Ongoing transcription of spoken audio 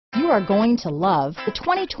are going to love the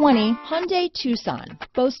 2020 Hyundai Tucson.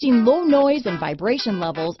 Boasting low noise and vibration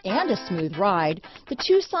levels and a smooth ride, the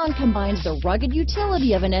Tucson combines the rugged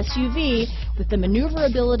utility of an SUV with the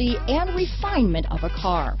maneuverability and refinement of a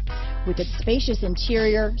car. With its spacious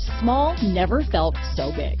interior, small never felt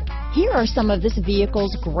so big. Here are some of this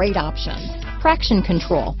vehicle's great options: traction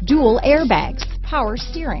control, dual airbags, power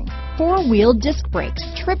steering, four-wheel disc brakes,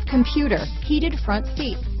 trip computer, heated front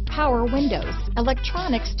seats, power windows,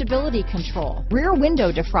 electronic stability control, rear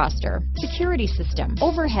window defroster, security system,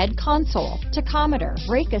 overhead console, tachometer,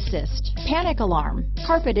 brake assist, panic alarm,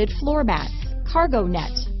 carpeted floor mats, cargo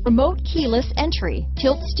net, remote keyless entry,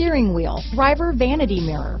 tilt steering wheel, driver vanity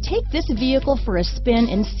mirror. Take this vehicle for a spin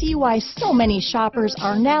and see why so many shoppers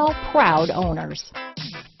are now proud owners.